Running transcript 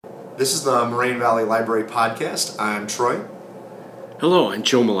This is the Moraine Valley Library Podcast. I'm Troy. Hello, I'm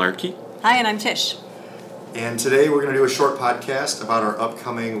Joe Malarkey. Hi, and I'm Tish. And today we're going to do a short podcast about our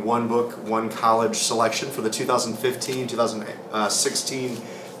upcoming One Book, One College selection for the 2015-2016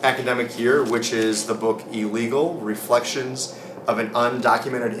 academic year, which is the book Illegal: Reflections of an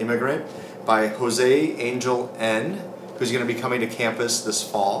Undocumented Immigrant by Jose Angel N., who's going to be coming to campus this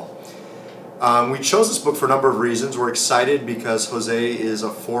fall. We chose this book for a number of reasons. We're excited because Jose is a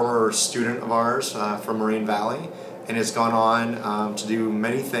former student of ours from Moraine Valley and has gone on to do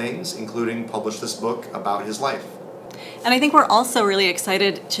many things, including publish this book about his life. And I think we're also really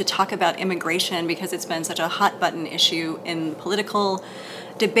excited to talk about immigration because it's been such a hot-button issue in political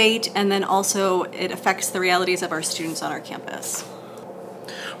debate, and then also it affects the realities of our students on our campus.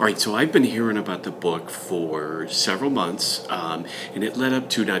 All right, so I've been hearing about the book for several months, and it led up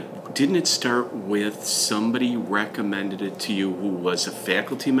to, now, didn't it start with somebody recommended it to you who was a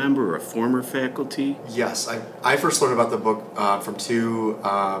faculty member or a former faculty? Yes, I first learned about the book from two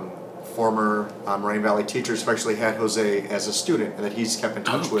former Moraine Valley teachers who actually had Jose as a student and that he's kept in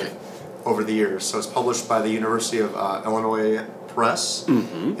touch with over the years. So it's published by the University of Illinois Press,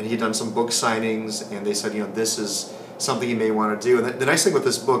 and he'd done some book signings, and they said, this is something you may want to do. And the nice thing with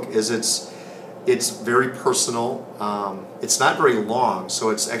this book is it's very personal. It's not very long, so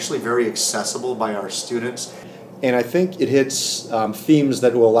it's actually very accessible by our students. And I think it hits themes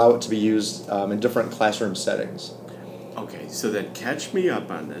that will allow it to be used in different classroom settings. Okay, so then catch me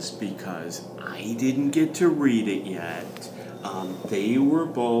up on this because I didn't get to read it yet. They were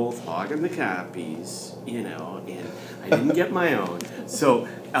both hogging the copies, and I didn't get my own. So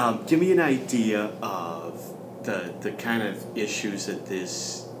give me an idea of the kind of issues that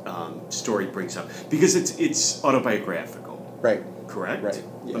this story brings up, because it's autobiographical, right? Correct. Right.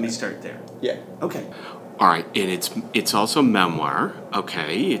 Yeah. Let me start there. Yeah. Okay. All right, and it's also memoir.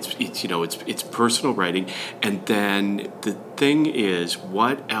 Okay, it's personal writing, and then the thing is,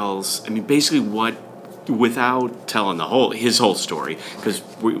 what else? I mean, basically, without telling his whole story, because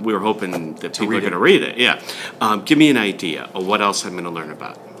we're hoping that people are going to read it. Yeah. Give me an idea of what else I'm going to learn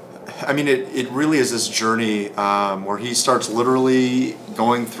about. I mean, it really is this journey where he starts literally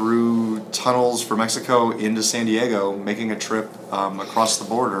going through tunnels from Mexico into San Diego, making a trip across the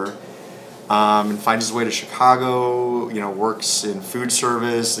border, and finds his way to Chicago, works in food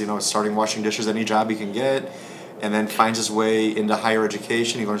service, starting washing dishes, any job he can get, and then finds his way into higher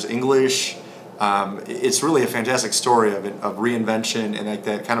education. He learns English. It's really a fantastic story of reinvention and like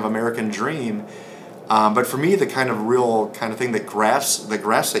that kind of American dream. But for me, the kind of thing that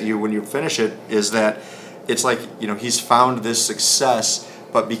grasps at you when you finish it is that it's like, he's found this success,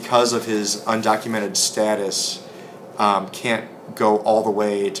 but because of his undocumented status, can't go all the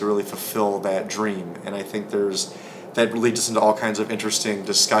way to really fulfill that dream. And I think that leads us into all kinds of interesting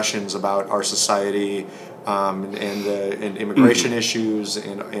discussions about our society and immigration issues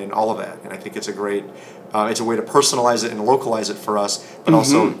and all of that. And I think it's a great, it's a way to personalize it and localize it for us, but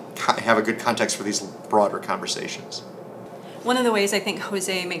also have a good context for these broader conversations. One of the ways I think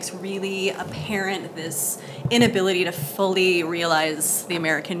Jose makes really apparent this inability to fully realize the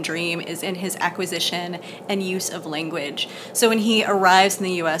American dream is in his acquisition and use of language. So when he arrives in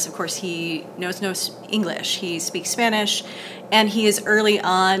the U.S., of course, he knows no English. He speaks Spanish, and he is early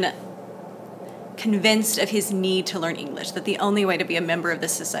on convinced of his need to learn English, that the only way to be a member of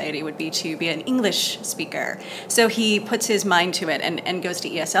this society would be to be an English speaker. So he puts his mind to it and goes to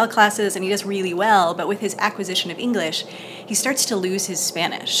ESL classes, and he does really well, but with his acquisition of English, he starts to lose his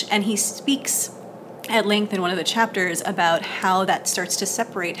Spanish. And he speaks at length in one of the chapters about how that starts to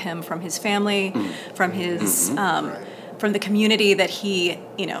separate him from his family, from his from the community that he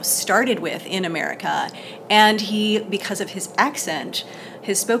started with in America. And he, because of his accent,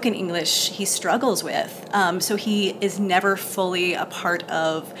 his spoken English, he struggles with. So he is never fully a part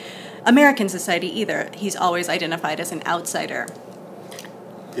of American society either. He's always identified as an outsider.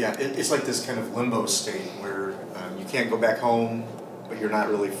 Yeah, it's like this kind of limbo state where you can't go back home, but you're not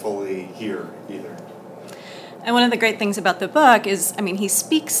really fully here either. And one of the great things about the book is, he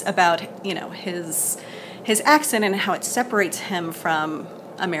speaks about, his accent and how it separates him from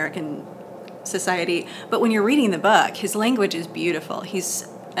American society. But when you're reading the book, his language is beautiful. Has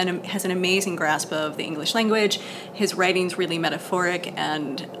an amazing grasp of the English language. His writing's really metaphoric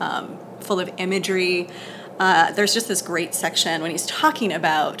and full of imagery. There's just this great section when he's talking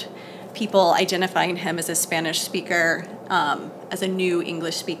about people identifying him as a Spanish speaker, as a new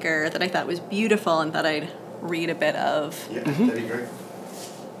English speaker, that I thought was beautiful and that I'd read a bit of. Yeah, that'd be great.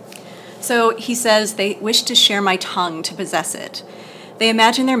 So he says, they wish to share my tongue to possess it. They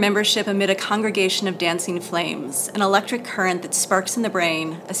imagine their membership amid a congregation of dancing flames, an electric current that sparks in the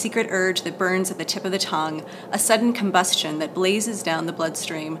brain, a secret urge that burns at the tip of the tongue, a sudden combustion that blazes down the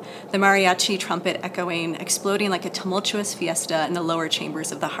bloodstream, the mariachi trumpet echoing, exploding like a tumultuous fiesta in the lower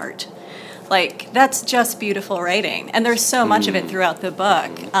chambers of the heart. Like, that's just beautiful writing. And there's so much of it throughout the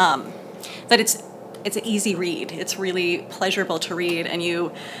book that it's an easy read. It's really pleasurable to read, and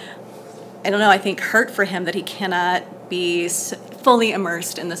I don't know, I think hurt for him that he cannot be fully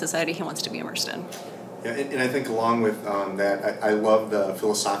immersed in the society he wants to be immersed in. Yeah, and I think along with that, I love the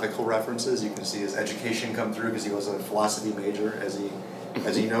philosophical references. You can see his education come through because he was a philosophy major, as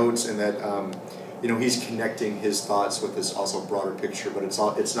he notes, and that he's connecting his thoughts with this also broader picture. But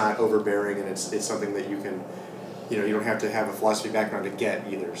it's not overbearing, and it's something that you can, you don't have to have a philosophy background to get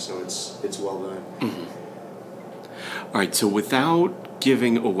either. So it's well done. Mm-hmm. All right, so without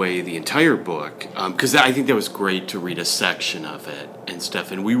giving away the entire book, because I think that was great to read a section of it and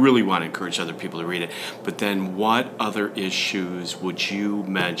stuff, and we really want to encourage other people to read it. But then what other issues would you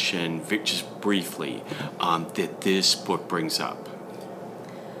mention, just briefly, that this book brings up?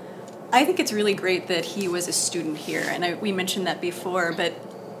 I think it's really great that he was a student here, and we mentioned that before, but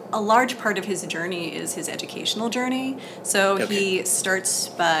a large part of his journey is his educational journey. So he starts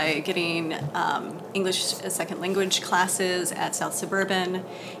by getting English as second language classes at South Suburban.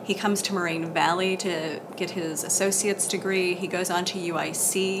 He comes to Moraine Valley to get his associate's degree. He goes on to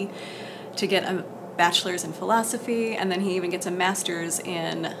UIC to get a bachelor's in philosophy, and then he even gets a master's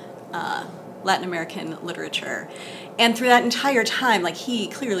in Latin American literature. And through that entire time, he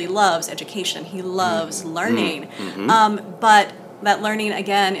clearly loves education. He loves learning. Mm-hmm. But that learning,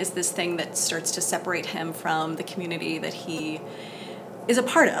 again, is this thing that starts to separate him from the community that he is a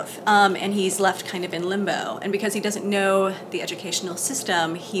part of. And he's left kind of in limbo. And because he doesn't know the educational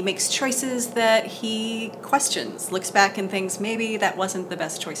system, he makes choices that he questions, looks back and thinks, maybe that wasn't the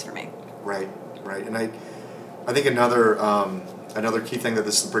best choice for me. Right. And I think another key thing that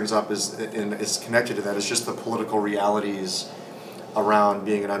this brings up is connected to that is just the political realities around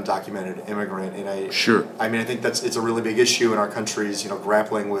being an undocumented immigrant, and I think it's a really big issue in our countries,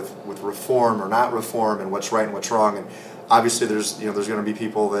 grappling with reform or not reform and what's right and what's wrong. And obviously there's going to be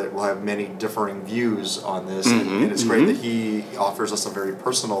people that will have many differing views on this, and it's great that he offers us a very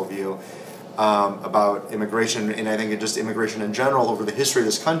personal view about immigration. And I think just immigration in general, over the history of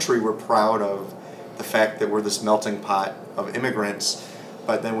this country, we're proud of the fact that we're this melting pot of immigrants.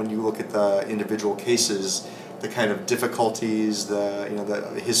 But then when you look at the individual cases, the kind of difficulties,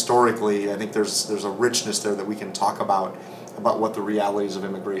 the historically, I think there's a richness there that we can talk about what the realities of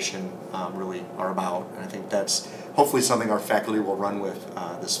immigration really are about. And I think that's hopefully something our faculty will run with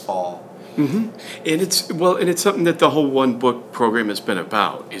this fall. Mm-hmm. And it's something that the whole One Book program has been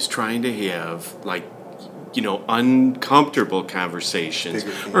about, is trying to have uncomfortable conversations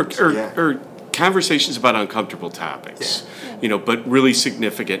or conversations about uncomfortable topics, but really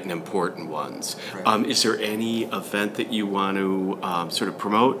significant and important ones. Right. Is there any event that you want to sort of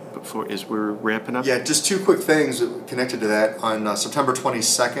promote as we're wrapping up? Yeah, just two quick things connected to that. On September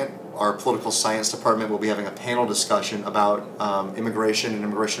 22nd, our political science department will be having a panel discussion about immigration and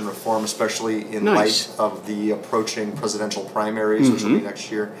immigration reform, especially in light of the approaching presidential primaries, which will be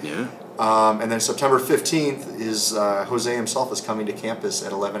next year. Yeah. And then September 15th is Jose himself is coming to campus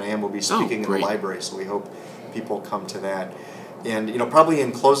at 11 a.m. We'll be speaking in the library, so we hope people come to that. And probably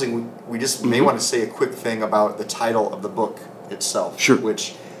in closing, we just may want to say a quick thing about the title of the book itself,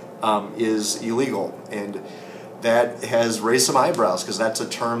 which is illegal, and that has raised some eyebrows because that's a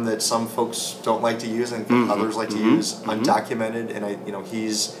term that some folks don't like to use and others like to use, undocumented. And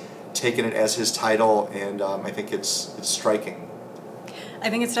he's taken it as his title, and I think it's striking. I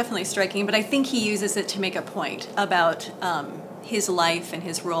think it's definitely striking, but I think he uses it to make a point about his life and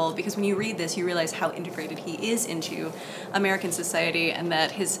his role, because when you read this, you realize how integrated he is into American society, and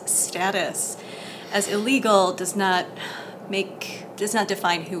that his status as illegal does not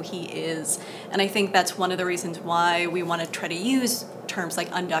define who he is. And I think that's one of the reasons why we want to try to use terms like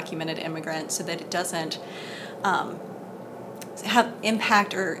undocumented immigrant, so that it doesn't have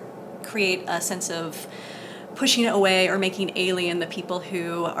impact or create a sense of pushing away or making alien the people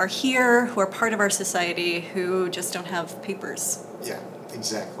who are here, who are part of our society, who just don't have papers. Yeah,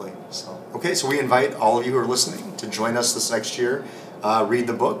 exactly. So we invite all of you who are listening to join us this next year, read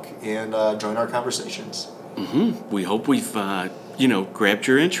the book, and join our conversations. Mm-hmm. We hope we've grabbed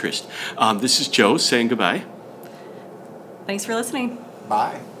your interest. This is Joe saying goodbye. Thanks for listening.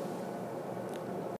 Bye.